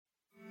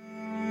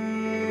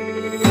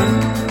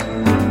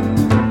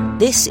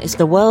This is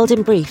The World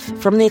in Brief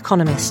from The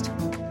Economist.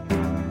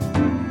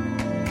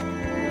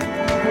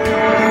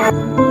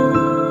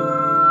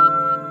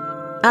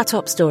 Our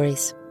top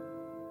stories.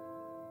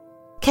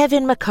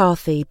 Kevin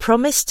McCarthy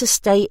promised to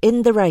stay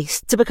in the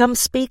race to become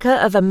Speaker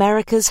of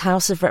America's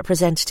House of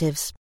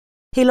Representatives.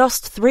 He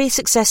lost 3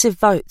 successive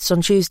votes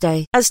on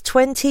Tuesday as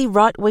 20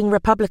 right-wing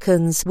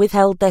Republicans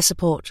withheld their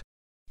support.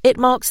 It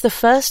marks the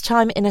first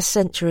time in a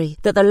century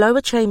that the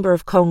lower chamber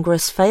of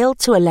Congress failed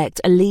to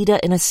elect a leader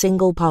in a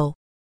single poll.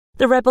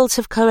 The rebels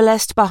have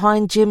coalesced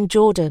behind Jim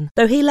Jordan,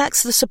 though he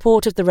lacks the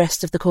support of the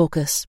rest of the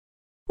caucus.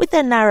 With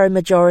their narrow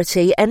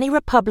majority, any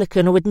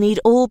Republican would need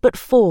all but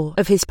 4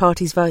 of his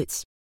party's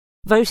votes.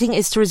 Voting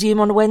is to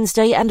resume on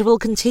Wednesday and will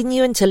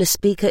continue until a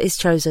speaker is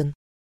chosen.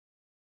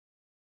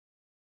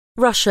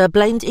 Russia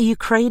blamed a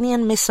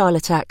Ukrainian missile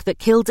attack that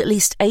killed at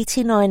least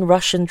 89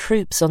 Russian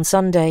troops on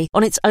Sunday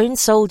on its own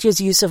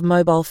soldiers' use of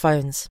mobile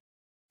phones.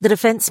 The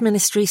Defense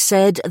Ministry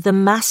said the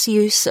mass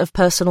use of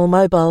personal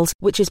mobiles,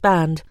 which is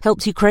banned,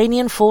 helped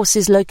Ukrainian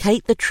forces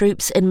locate the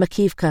troops in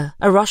Makivka,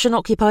 a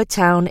Russian-occupied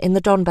town in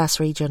the Donbas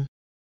region.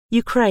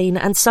 Ukraine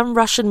and some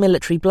Russian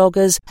military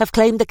bloggers have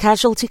claimed the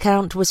casualty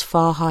count was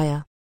far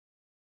higher.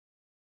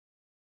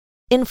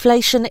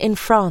 Inflation in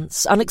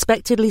France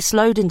unexpectedly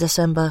slowed in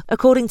December,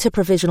 according to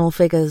provisional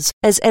figures,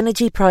 as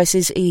energy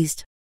prices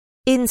eased.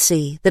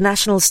 INSEE, the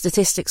National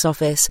Statistics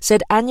Office,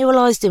 said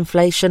annualized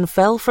inflation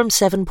fell from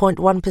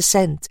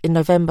 7.1% in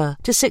November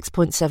to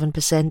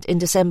 6.7% in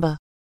December.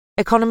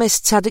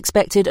 Economists had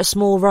expected a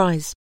small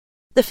rise.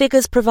 The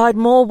figures provide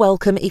more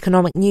welcome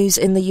economic news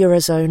in the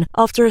Eurozone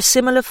after a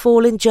similar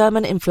fall in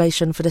German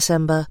inflation for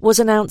December was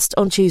announced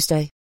on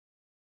Tuesday.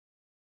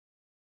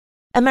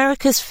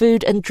 America's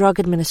Food and Drug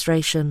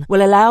Administration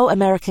will allow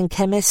American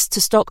chemists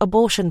to stock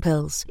abortion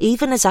pills,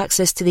 even as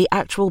access to the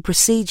actual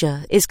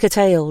procedure is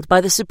curtailed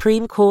by the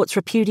Supreme Court's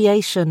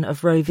repudiation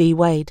of Roe v.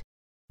 Wade.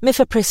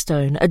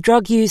 Mifepristone, a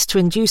drug used to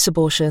induce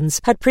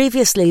abortions, had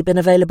previously been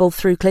available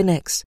through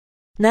clinics.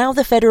 Now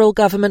the federal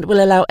government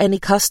will allow any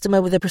customer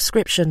with a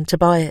prescription to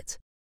buy it.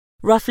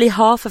 Roughly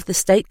half of the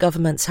state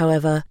governments,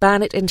 however,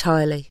 ban it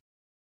entirely.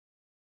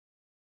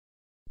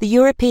 The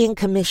European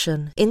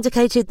Commission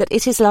indicated that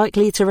it is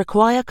likely to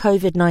require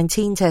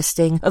COVID-19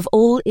 testing of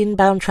all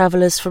inbound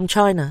travellers from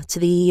China to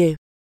the EU.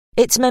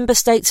 Its member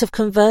states have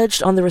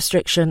converged on the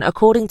restriction,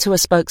 according to a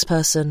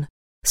spokesperson.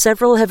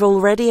 Several have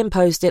already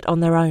imposed it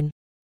on their own.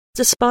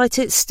 Despite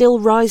its still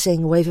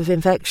rising wave of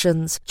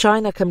infections,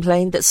 China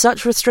complained that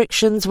such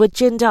restrictions were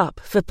ginned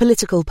up for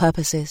political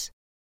purposes.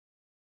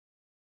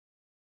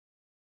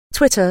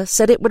 Twitter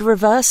said it would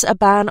reverse a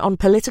ban on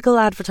political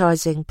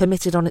advertising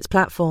permitted on its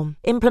platform,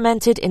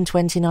 implemented in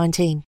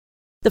 2019.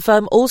 The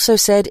firm also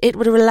said it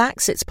would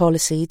relax its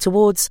policy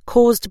towards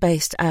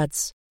cause-based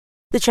ads.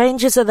 The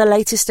changes are the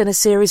latest in a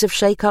series of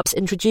shake-ups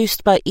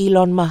introduced by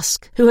Elon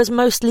Musk, who has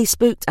mostly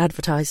spooked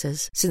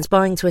advertisers since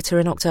buying Twitter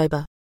in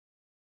October.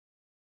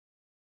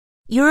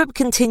 Europe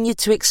continued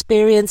to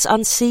experience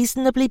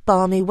unseasonably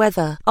balmy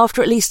weather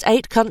after at least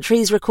 8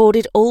 countries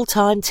recorded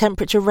all-time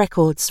temperature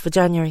records for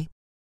January.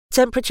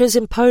 Temperatures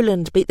in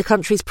Poland beat the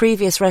country's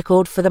previous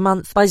record for the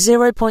month by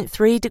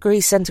 0.3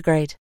 degrees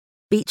centigrade.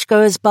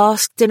 Beachgoers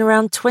basked in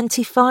around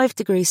 25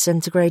 degrees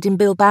centigrade in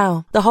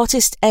Bilbao, the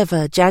hottest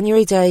ever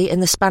January day in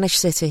the Spanish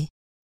city.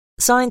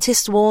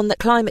 Scientists warn that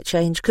climate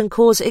change can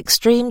cause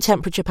extreme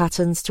temperature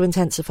patterns to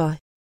intensify.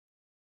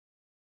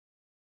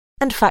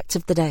 And fact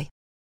of the day.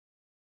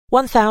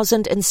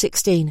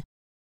 1016.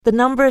 The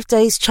number of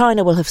days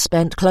China will have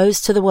spent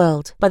closed to the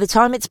world by the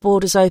time its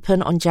borders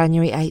open on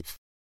January 8th.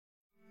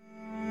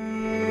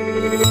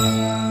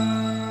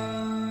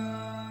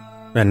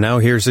 And now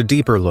here's a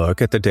deeper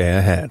look at the day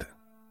ahead.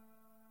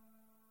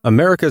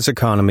 America's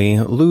economy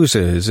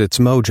loses its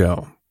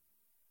mojo.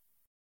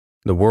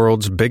 The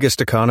world's biggest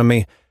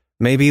economy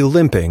may be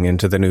limping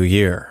into the new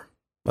year.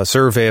 A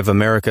survey of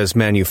America's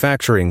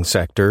manufacturing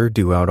sector,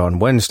 due out on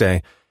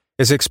Wednesday,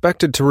 is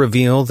expected to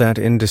reveal that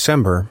in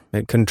December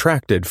it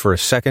contracted for a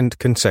second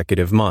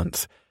consecutive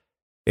month.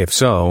 If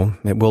so,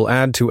 it will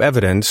add to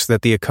evidence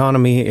that the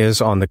economy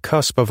is on the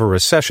cusp of a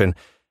recession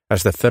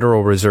as the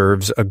Federal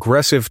Reserve's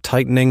aggressive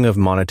tightening of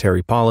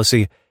monetary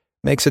policy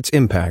makes its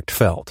impact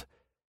felt.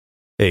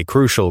 A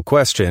crucial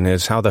question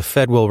is how the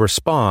Fed will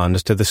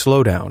respond to the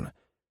slowdown.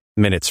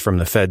 Minutes from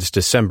the Fed's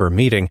December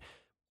meeting,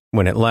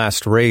 when it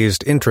last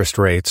raised interest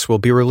rates, will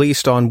be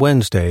released on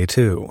Wednesday,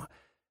 too.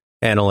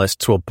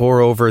 Analysts will pore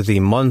over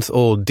the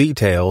month-old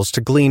details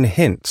to glean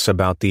hints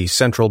about the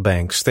central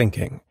bank's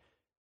thinking.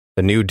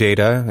 The new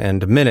data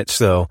and minutes,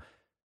 though,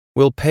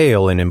 will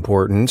pale in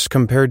importance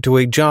compared to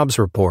a jobs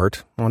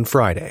report on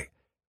Friday.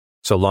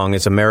 So long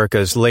as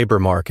America's labor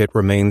market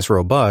remains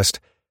robust,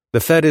 the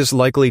Fed is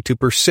likely to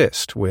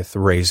persist with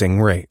raising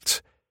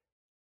rates.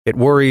 It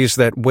worries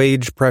that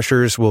wage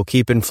pressures will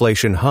keep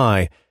inflation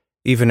high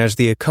even as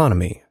the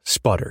economy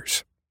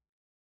sputters.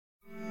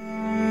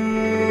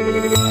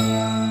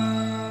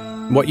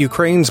 What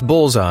Ukraine's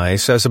bullseye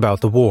says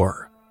about the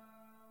war.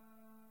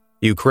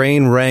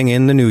 Ukraine rang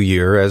in the new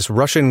year as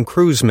Russian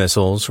cruise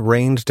missiles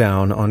rained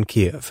down on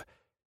Kyiv.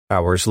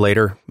 Hours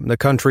later, the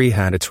country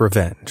had its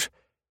revenge.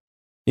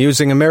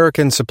 Using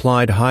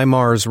American-supplied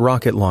HIMARS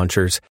rocket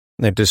launchers,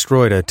 it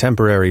destroyed a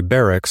temporary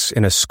barracks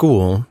in a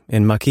school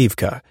in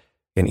Makivka,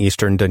 in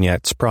eastern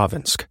Donetsk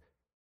province.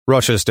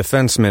 Russia's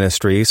defense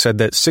ministry said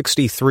that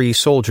 63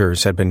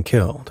 soldiers had been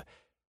killed.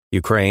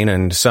 Ukraine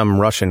and some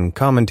Russian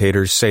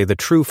commentators say the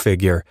true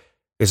figure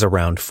is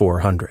around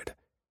 400.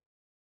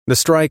 The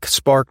strike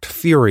sparked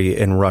fury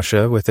in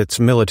Russia with its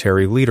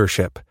military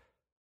leadership.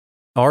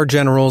 "Our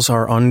generals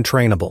are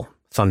untrainable,"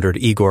 thundered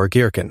Igor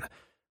Girkin,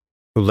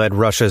 who led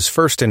Russia's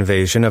first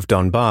invasion of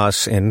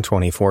Donbass in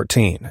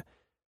 2014.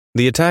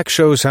 "The attack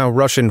shows how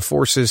Russian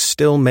forces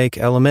still make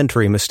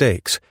elementary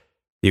mistakes.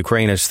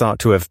 Ukraine is thought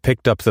to have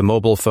picked up the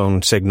mobile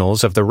phone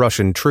signals of the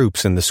Russian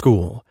troops in the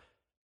school.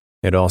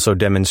 It also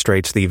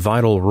demonstrates the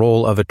vital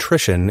role of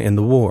attrition in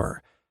the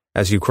war,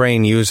 as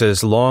Ukraine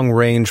uses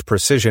long-range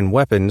precision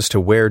weapons to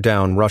wear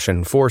down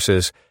Russian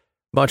forces,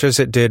 much as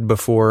it did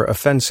before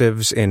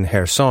offensives in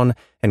Kherson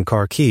and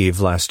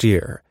Kharkiv last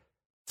year.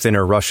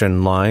 Thinner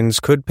Russian lines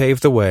could pave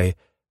the way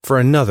for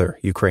another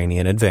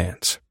Ukrainian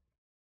advance."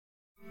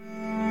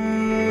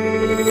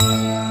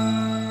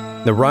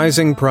 The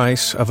rising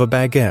price of a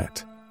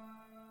baguette.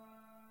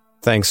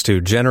 Thanks to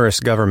generous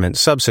government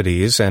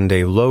subsidies and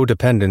a low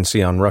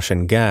dependency on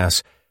Russian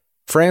gas,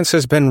 France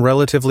has been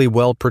relatively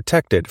well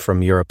protected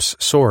from Europe's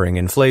soaring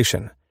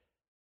inflation.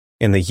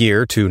 In the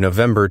year to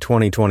November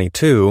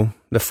 2022,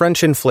 the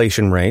French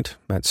inflation rate,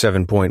 at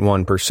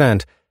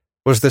 7.1%,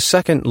 was the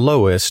second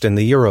lowest in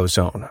the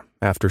Eurozone,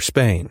 after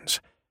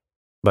Spain's.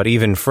 But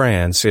even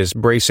France is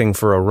bracing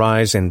for a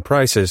rise in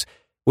prices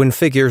when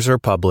figures are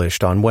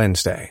published on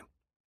Wednesday.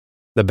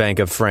 The Bank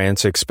of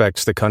France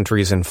expects the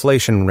country's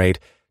inflation rate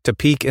to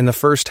peak in the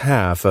first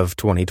half of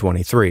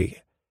 2023.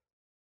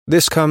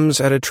 This comes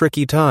at a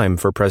tricky time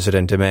for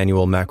President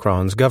Emmanuel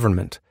Macron's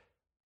government.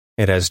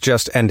 It has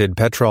just ended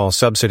petrol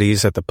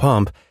subsidies at the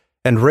pump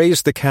and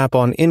raised the cap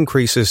on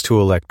increases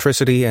to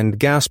electricity and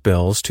gas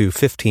bills to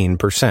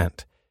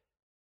 15%.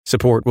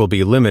 Support will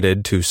be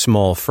limited to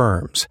small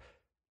firms,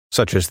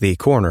 such as the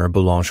corner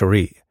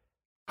boulangerie.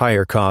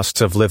 Higher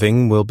costs of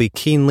living will be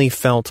keenly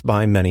felt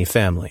by many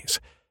families,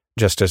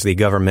 just as the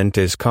government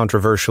is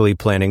controversially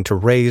planning to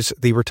raise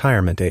the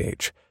retirement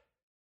age.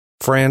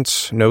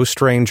 France, no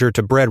stranger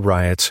to bread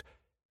riots,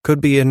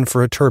 could be in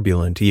for a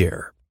turbulent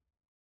year.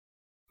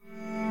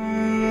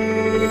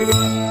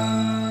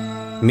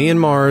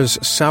 Myanmar's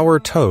sour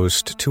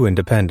toast to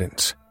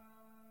independence.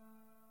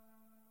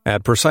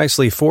 At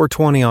precisely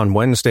 4:20 on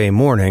Wednesday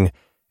morning,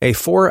 a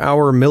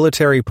 4-hour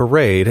military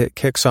parade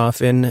kicks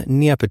off in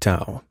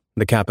Naypyidaw,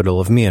 the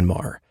capital of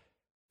Myanmar.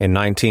 In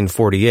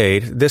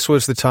 1948, this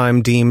was the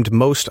time deemed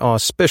most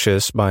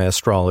auspicious by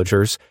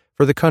astrologers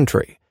for the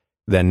country,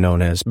 then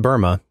known as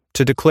Burma,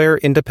 to declare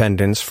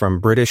independence from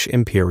British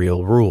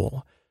imperial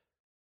rule.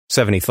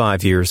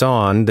 75 years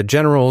on, the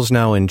generals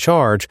now in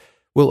charge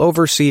will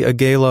oversee a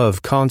gala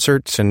of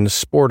concerts and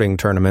sporting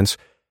tournaments,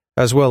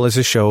 as well as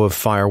a show of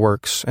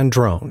fireworks and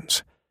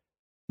drones.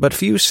 But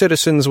few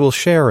citizens will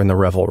share in the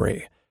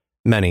revelry.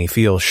 Many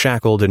feel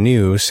shackled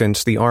anew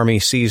since the army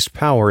seized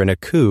power in a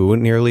coup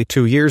nearly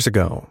 2 years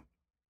ago,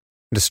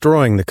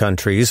 destroying the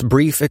country's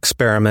brief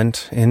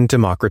experiment in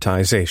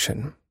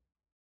democratization.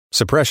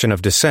 Suppression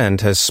of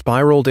dissent has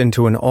spiraled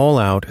into an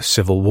all-out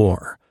civil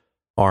war.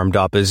 Armed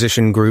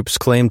opposition groups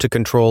claim to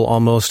control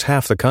almost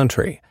half the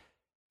country,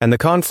 and the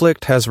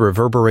conflict has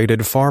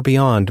reverberated far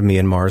beyond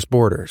Myanmar's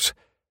borders.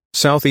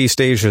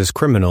 Southeast Asia's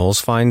criminals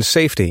find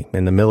safety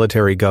in the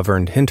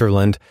military-governed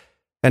hinterland,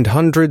 and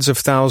hundreds of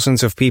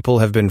thousands of people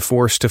have been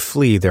forced to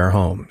flee their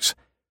homes.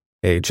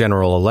 A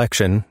general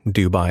election,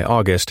 due by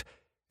August,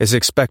 is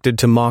expected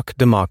to mock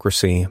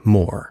democracy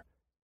more.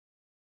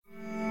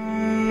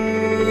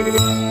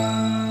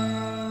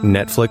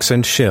 Netflix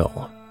and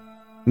shill.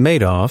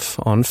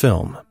 Madoff on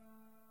film.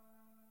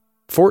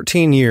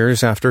 14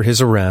 years after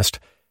his arrest,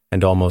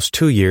 and almost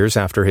 2 years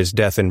after his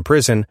death in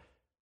prison,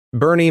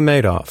 Bernie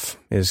Madoff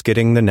is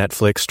getting the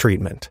Netflix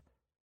treatment.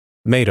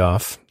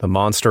 Madoff, the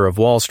Monster of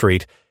Wall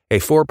Street, a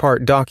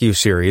 4-part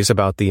docuseries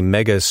about the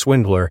mega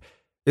swindler,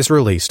 is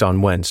released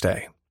on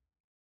Wednesday.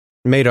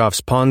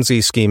 Madoff's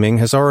Ponzi scheming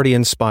has already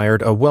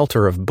inspired a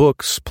welter of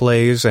books,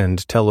 plays,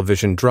 and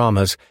television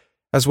dramas,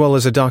 as well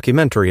as a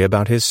documentary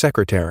about his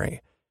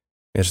secretary.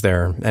 Is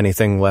there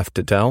anything left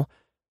to tell?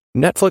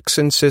 Netflix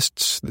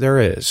insists there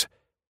is.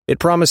 It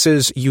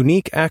promises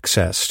unique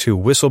access to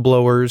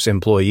whistleblowers,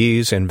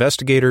 employees,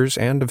 investigators,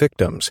 and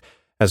victims,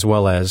 as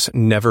well as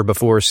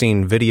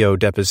never-before-seen video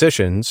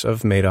depositions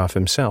of Madoff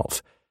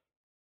himself.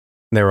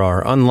 There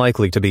are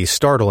unlikely to be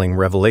startling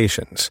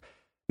revelations.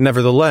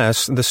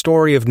 Nevertheless, the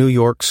story of New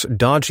York's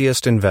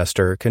dodgiest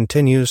investor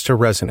continues to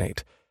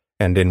resonate,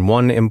 and in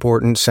one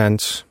important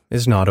sense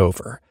is not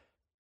over.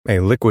 A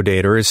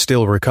liquidator is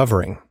still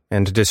recovering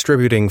and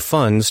distributing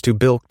funds to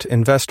bilked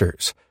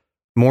investors.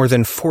 More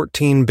than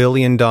 $14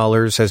 billion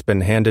has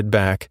been handed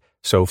back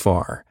so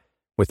far,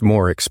 with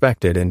more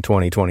expected in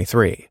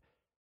 2023.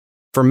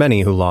 For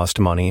many who lost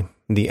money,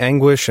 the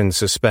anguish and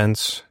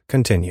suspense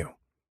continue.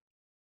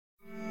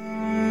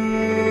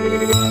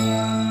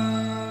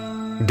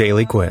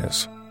 daily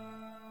quiz.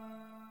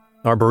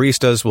 Our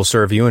baristas will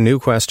serve you a new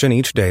question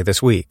each day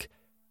this week.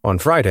 On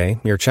Friday,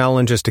 your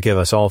challenge is to give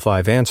us all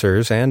 5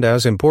 answers and,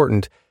 as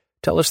important,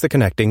 tell us the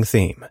connecting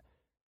theme.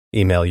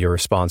 Email your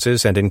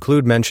responses and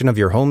include mention of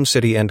your home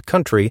city and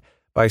country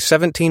by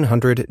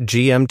 1700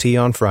 GMT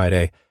on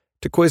Friday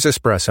to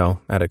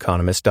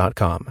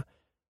quizespresso@economist.com.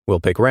 We'll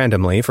pick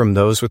randomly from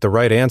those with the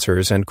right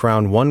answers and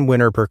crown one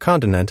winner per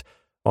continent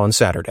on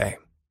Saturday.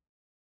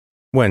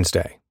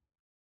 Wednesday.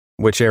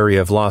 Which area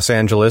of Los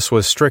Angeles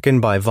was stricken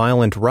by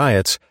violent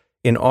riots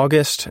in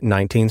August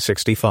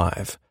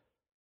 1965?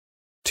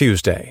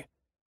 Tuesday.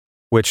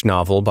 Which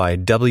novel by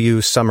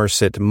W.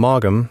 Somerset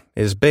Maugham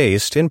is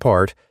based, in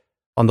part,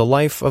 on the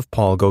life of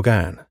Paul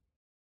Gauguin?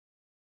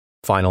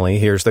 Finally,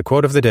 here's the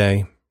quote of the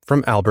day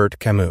from Albert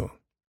Camus,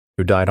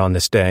 who died on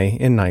this day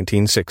in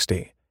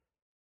 1960.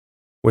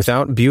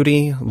 Without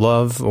beauty,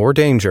 love, or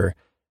danger,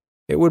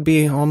 it would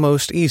be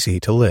almost easy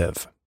to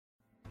live.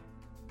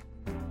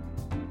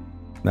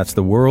 That's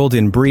the world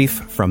in brief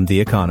from The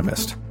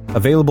Economist,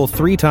 available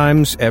 3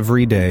 times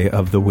every day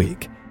of the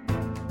week.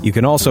 You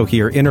can also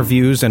hear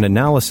interviews and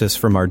analysis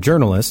from our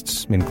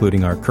journalists,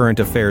 including our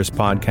current affairs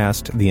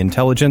podcast, The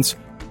Intelligence,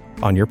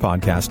 on your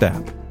podcast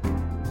app.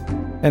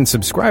 And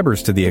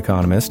subscribers to The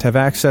Economist have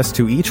access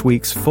to each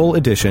week's full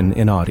edition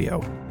in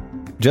audio.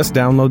 Just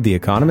download the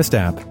Economist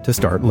app to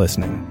start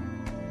listening.